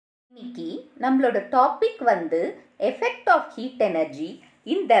இன்னைக்கு நம்மளோட டாபிக் வந்து effect of heat energy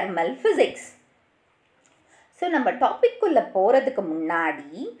in thermal physics. So நம்ம டாபிக்குள்ளே போகிறதுக்கு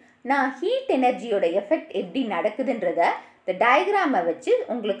முன்னாடி நான் ஹீட் எனர்ஜியோட எஃபெக்ட் எப்படி நடக்குதுன்றத இந்த டயக்ராமை வச்சு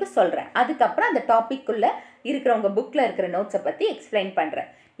உங்களுக்கு சொல்கிறேன். அதுக்கப்புறம் அந்த டாபிக்குள்ளே இருக்கிற உங்கள் புக்கில் இருக்கிற நோட்ஸை பற்றி எக்ஸ்பிளைன் பண்ணுறேன்.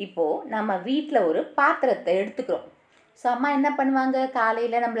 இப்போது நம்ம வீட்டில் ஒரு பாத்திரத்தை எடுத்துக்கிறோம். ஸோ அம்மா என்ன பண்ணுவாங்க,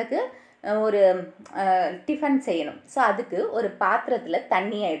 காலையில் நம்மளுக்கு ஒரு டிஃபன் செய்யணும். ஸோ அதுக்கு ஒரு பாத்திரத்தில்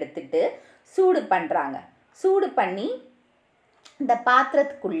தண்ணியை எடுத்துட்டு சூடு பண்ணுறாங்க. சூடு பண்ணி இந்த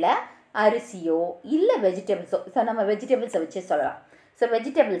பாத்திரத்துக்குள்ளே அரிசியோ இல்லை வெஜிடபிள்ஸோ, ஸோ நம்ம வெஜிடபிள்ஸை வச்சு சொல்லலாம். ஸோ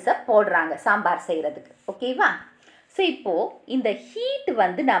வெஜிடபிள்ஸை போடுறாங்க சாம்பார் செய்கிறதுக்கு. ஓகேவா? ஸோ இப்போது இந்த ஹீட்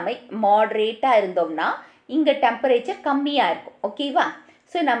வந்து நம்ம மாட்ரேட்டாக இருந்தோம்னா இங்கே டெம்பரேச்சர் கம்மியாக இருக்கும். ஓகேவா?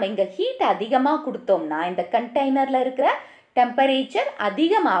 ஸோ நம்ம இங்கே ஹீட் அதிகமாக கொடுத்தோம்னா இந்த கண்டெய்னரில் இருக்கிற டெம்பரேச்சர்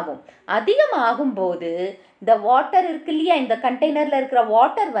அதிகமாகும்போது இந்த வாட்டர் இருக்கு இல்லையா, இந்த கண்டெய்னரில் இருக்கிற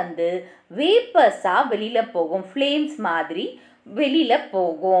வாட்டர் வந்து வேப்பர்ஸாக வெளியில் போகும், ஃப்ளேம்ஸ் மாதிரி வெளியில்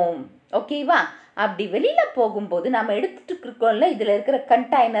போகும். ஓகேவா? அப்படி வெளியில் போகும்போது நம்ம எடுத்துகிட்டு இருக்கோம்ல, இதில் இருக்கிற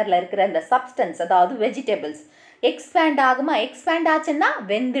கண்டெய்னரில் இருக்கிற இந்த சப்ஸ்டன்ஸ், அதாவது வெஜிடபிள்ஸ் எக்ஸ்பேண்ட் ஆகுமா? எக்ஸ்பேண்ட் ஆச்சுன்னா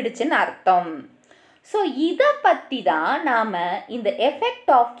வெந்துடுச்சுன்னு அர்த்தம். ஸோ இதை பற்றி தான் நாம் இந்த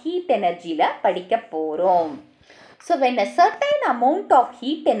எஃபெக்ட் ஆஃப் ஹீட் எனர்ஜியில் படிக்க போகிறோம். So when a certain amount of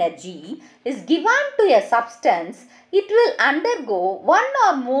heat energy is given to a substance, it will undergo one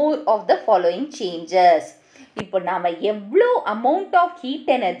or more of the following changes. இப்போ நாம் எவ்வளோ அமௌண்ட் ஆஃப்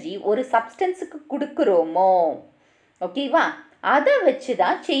ஹீட் எனர்ஜி ஒரு சப்ஸ்டன்ஸுக்கு கொடுக்குறோமோ, ஓகேவா, அதை வச்சு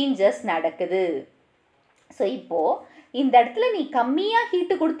தான் சேஞ்சஸ் நடக்குது. ஸோ இப்போது இந்த இடத்துல நீ கம்மியாக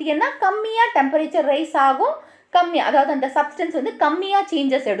ஹீட்டு கொடுத்தீங்கன்னா கம்மியாக டெம்பரேச்சர் ரைஸ் ஆகும், கம்மியாக, அதாவது அந்த சப்ஸ்டன்ஸ் வந்து கம்மியாக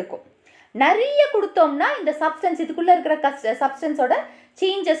சேஞ்சஸ் எடுக்கும். நிறைய கொடுத்தோம்னா இந்த சப்ஸ்டன்ஸ், இதுக்குள்ளே இருக்கிற சப்ஸ்டன்ஸோட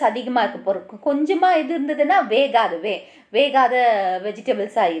சேஞ்சஸ் அதிகமாக இருக்க போகிறோம். கொஞ்சமாக இது இருந்ததுன்னா வேகாத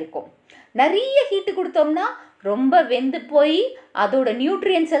வெஜிடபிள்ஸாக இருக்கும். நிறைய ஹீட்டு கொடுத்தோம்னா ரொம்ப வெந்து போய் அதோட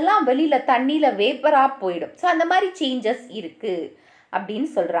நியூட்ரியன்ஸ் எல்லாம் வெளியில் தண்ணியில் வேப்பராக போயிடும். ஸோ அந்த மாதிரி சேஞ்சஸ் இருக்குது அப்படின்னு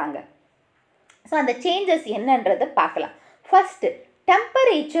சொல்கிறாங்க. ஸோ அந்த சேஞ்சஸ் என்னன்றதை பார்க்கலாம். First,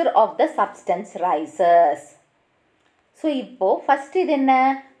 temperature of the substance rises. So இப்போது ஃபஸ்ட்டு இது என்ன,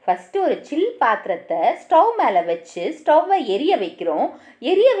 ஃபஸ்ட்டு ஒரு சில் பாத்திரத்தை ஸ்டவ் மேலே வச்சு ஸ்டவ்வை எரிய வைக்கிறோம்.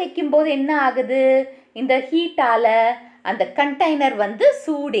 எரிய வைக்கும்போது என்ன ஆகுது, இந்த ஹீட்டால் அந்த கண்டெய்னர் வந்து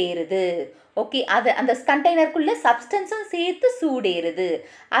சூடேறுது. ஓகே, அது அந்த கண்டெய்னருக்குள்ளே சப்ஸ்டன்ஸும் சேர்த்து சூடேறுது.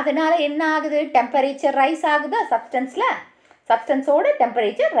 அதனால் என்ன ஆகுது, டெம்பரேச்சர் ரைஸ் ஆகுதா சப்ஸ்டன்ஸோட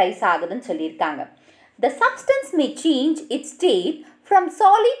டெம்பரேச்சர் ரைஸ் ஆகுதுன்னு சொல்லியிருக்காங்க. The substance may change its state from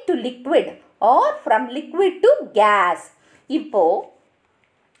solid to liquid or from liquid to gas.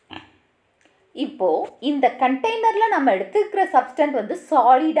 இப்போது இந்த கண்டெய்னரில் நம்ம எடுத்துக்கிற சப்ஸ்டன்ஸ் வந்து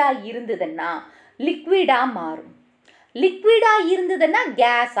சாலிடாக இருந்ததுன்னா லிக்விடாக மாறும், லிக்விடாக இருந்ததுன்னா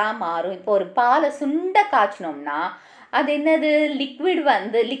கேஸாக மாறும். இப்போ ஒரு பாலை சுண்ட காய்ச்சினோம்னா அது என்னது,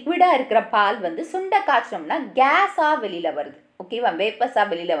 லிக்விடாக இருக்கிற பால் வந்து சுண்ட காய்ச்சினோம்னா கேஸாக வெளியில் வருது. ஓகேவா? வேப்பஸாக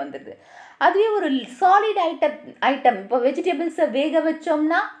வெளியில் வந்துடுது. அதுவே ஒரு சாலிட் ஐட்டம் இப்போ வெஜிடபிள்ஸை வேக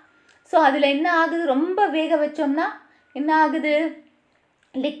வச்சோம்னா, ஸோ அதில் என்ன ஆகுது, ரொம்ப வேக வச்சோம்னா என்ன ஆகுது,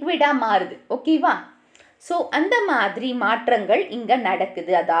 லிக்விடாக மாறுது. ஓகேவா? ஸோ அந்த மாதிரி மாற்றங்கள் இங்கே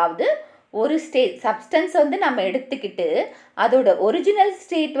நடக்குது. அதாவது ஒரு சப்ஸ்டன்ஸ் வந்து நம்ம எடுத்துக்கிட்டு அதோட ஒரிஜினல்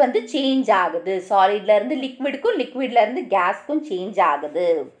ஸ்டேட் வந்து சேஞ்ச் ஆகுது. சாலிட்லேருந்து லிக்விடுக்கும், லிக்விட்லேருந்து கேஸ்க்கும் சேஞ்ச் ஆகுது.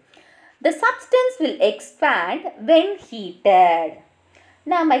 The substance will expand when heated.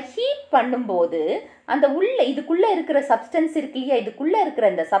 நாம் ஹீட் பண்ணும்போது அந்த இதுக்குள்ளே இருக்கிற சப்ஸ்டன்ஸ் இருக்கு இல்லையா, இதுக்குள்ளே இருக்கிற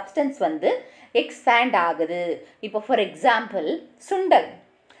இந்த சப்ஸ்டன்ஸ் வந்து எக்ஸ்பேண்ட் ஆகுது. இப்போ ஃபார் எக்ஸாம்பிள் சுண்டல்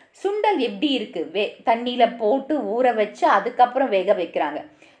எப்படி இருக்குது, தண்ணியில் போட்டு ஊற வச்சு அதுக்கப்புறம் வேக வைக்கிறாங்க.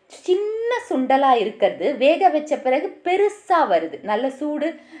 சின்ன சுண்டலாக இருக்கிறது வேக வச்ச பிறகு பெருசாக வருது. நல்ல சூடு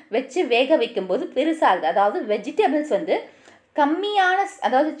வச்சு வேக வைக்கும்போது பெருசாகுது. அதாவது வெஜிடபிள்ஸ் வந்து கம்மியான,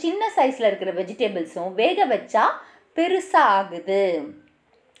 அதாவது சின்ன சைஸில் இருக்கிற வெஜிடபிள்ஸும் வேக வச்சா பெருசாக ஆகுது.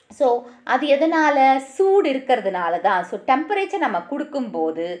 ஸோ அது எதனால், சூடு இருக்கிறதுனால தான். ஸோ டெம்பரேச்சர் நம்ம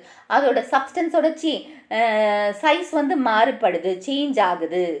கொடுக்கும்போது அதோட சப்ஸ்டன்ஸோட சைஸ் வந்து மாறுபடுது, சேஞ்ச்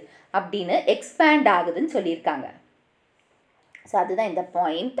ஆகுது, அப்படின்னு எக்ஸ்பேண்ட் ஆகுதுன்னு சொல்லியிருக்காங்க. ஸோ அதுதான் இந்த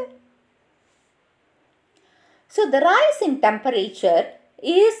point. So the rise in temperature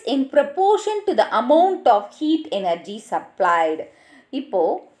is in proportion to the amount of heat energy supplied.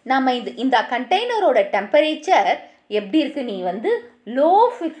 இப்போது நம்ம இந்த கண்டெய்னரோட டெம்பரேச்சர் எப்படி இருக்குது, நீ வந்து லோ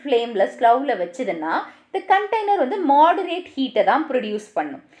ஃப்ளேமில் ஸ்டவ்வில் வச்சதுன்னா இந்த கண்டெய்னர் வந்து மாடரேட் ஹீட்டை தான் ப்ரொடியூஸ்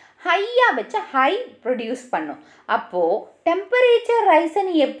பண்ணும். ஹையாக வச்சா ஹை ப்ரொடியூஸ் பண்ணும். அப்போது டெம்பரேச்சர் ரைஸை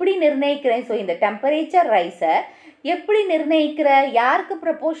நீ எப்படி நிர்ணயிக்கிற, ஸோ இந்த டெம்பரேச்சர் ரைஸை எப்படி நிர்ணயிக்கிற, யாருக்கு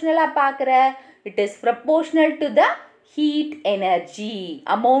ப்ரொபோஷ்னலாக பார்க்குற, it is proportional to the heat energy,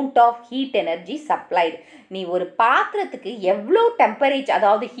 amount of heat energy supplied. நீ ஒரு பாத்திரத்துக்கு எவ்வளோ டெம்பரேச்சர்,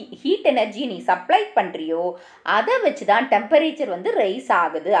 அதாவது ஹீட் எனர்ஜி நீ சப்ளை பண்ணுறியோ அதை வச்சு தான் டெம்பரேச்சர் வந்து ரைஸ்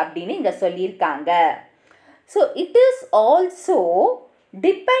ஆகுது அப்படின்னு இங்கே சொல்லியிருக்காங்க. So it is also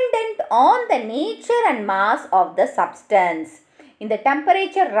dependent on the nature and mass of the substance. இந்த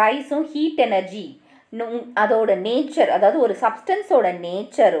டெம்பரேச்சர் ரைஸும் ஹீட் எனர்ஜி அதோட நேச்சர், அதாவது ஒரு சப்ஸ்டன்ஸோட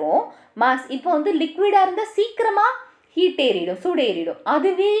நேச்சரும் மாஸ். இப்போ வந்து லிக்விடாக இருந்தால் சீக்கிரமாக ஹீட் ஏறிடும், சூடு ஏறிடும்.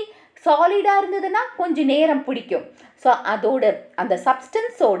 அதுவே சாலிடாக இருந்ததுன்னா கொஞ்சம் நேரம் பிடிக்கும். ஸோ அதோட அந்த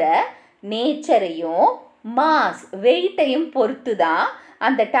சப்ஸ்டன்ஸோட நேச்சரையும் மாஸ் வெயிட்டையும் பொறுத்து தான்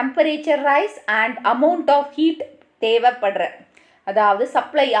அந்த temperature rice and amount of heat தேவைப்படுற, அதாவது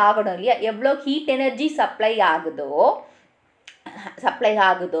சப்ளை ஆகணும் இல்லையா, எவ்வளோ ஹீட் எனர்ஜி சப்ளை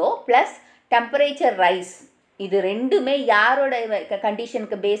ஆகுதோ ப்ளஸ் டெம்பரேச்சர் ரைஸ், இது ரெண்டுமே யாரோட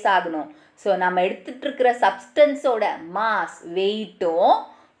கண்டிஷனுக்கு பேஸ் ஆகணும். ஸோ நம்ம எடுத்துகிட்டு இருக்கிற சப்ஸ்டன்ஸோட மாஸ் வெயிட்டும்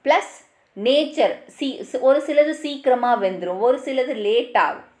ப்ளஸ் நேச்சர், ஒரு சிலது சீக்கிரமாக வெந்துடும், ஒரு சிலது லேட்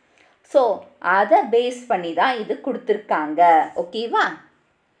ஆகும். ஸோ அதை பேஸ் பண்ணி தான் இது கொடுத்துருக்காங்க. ஓகேவா?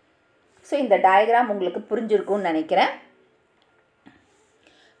 ஸோ இந்த டயக்ராம் உங்களுக்கு புரிஞ்சிருக்கும்னு நினைக்கிறேன்.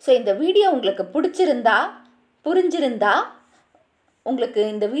 ஸோ இந்த வீடியோ உங்களுக்கு புரிஞ்சிருந்தா உங்களுக்கு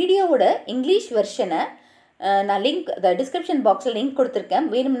இந்த வீடியோவோட இங்கிலீஷ் வெர்ஷனை நான் டிஸ்கிரிப்ஷன் பாக்ஸில் லிங்க் கொடுத்துருக்கேன்,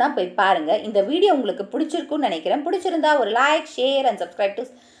 வேணும்னா போய் பாருங்கள். இந்த வீடியோ உங்களுக்கு பிடிச்சிருக்குன்னு நினைக்கிறேன். பிடிச்சிருந்தா ஒரு like, share and subscribe to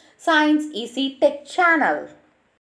science easy tech channel.